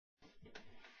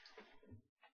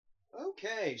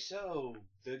Okay, so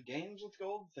the Games with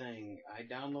Gold thing. I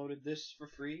downloaded this for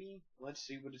free. Let's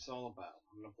see what it's all about.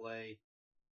 I'm gonna play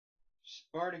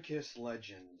Spartacus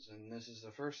Legends, and this is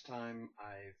the first time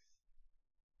I've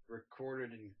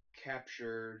recorded and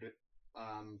captured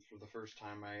for the first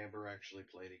time I ever actually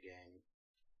played a game.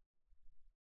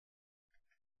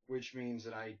 Which means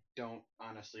that I don't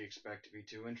honestly expect to be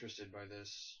too interested by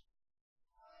this.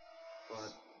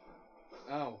 But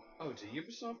oh, it's a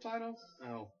Ubisoft title?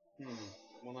 Oh,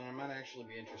 well then I might actually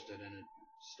be interested in it.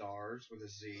 Stars with a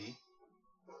Z.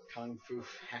 Kung Fu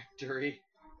Factory.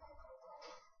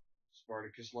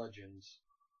 Spartacus Legends.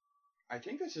 I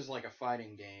think this is like a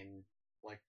fighting game,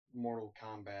 like Mortal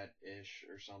Kombat-ish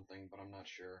or something, but I'm not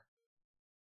sure.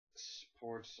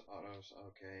 Sports autos,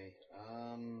 okay.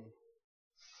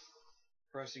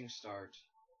 Pressing start.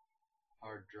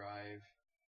 Hard drive.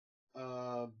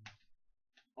 A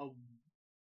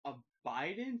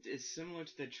Abidant is similar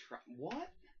to the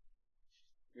what?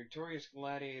 Victorious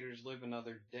gladiators live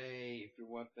another day if your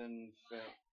weapon fail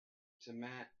to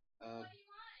match.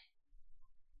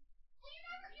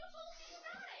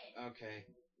 Okay,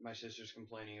 my sister's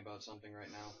complaining about something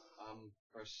right now.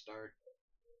 Press start.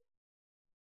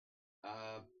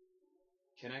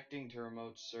 Connecting to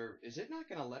remote server. Is it not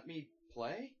gonna let me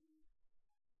play?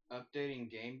 Updating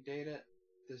game data.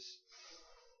 This.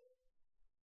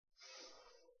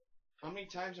 How many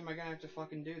times am I gonna have to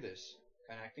fucking do this?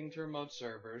 Connecting to remote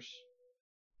servers.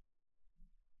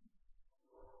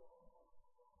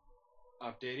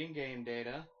 Updating game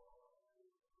data.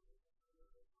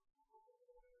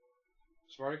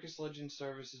 Spartacus Legends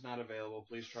service is not available.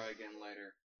 Please try again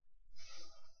later.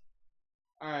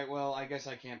 Alright, well, I guess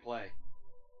I can't play.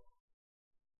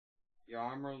 Your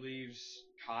armor leaves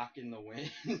cock in the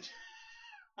wind.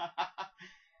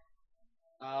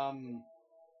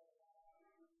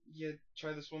 Yeah,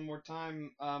 try this one more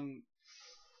time.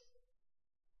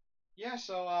 Yeah,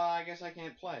 so, I guess I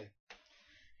can't play.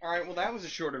 Alright, well, that was a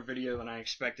shorter video than I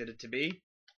expected it to be.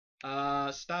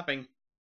 Stopping.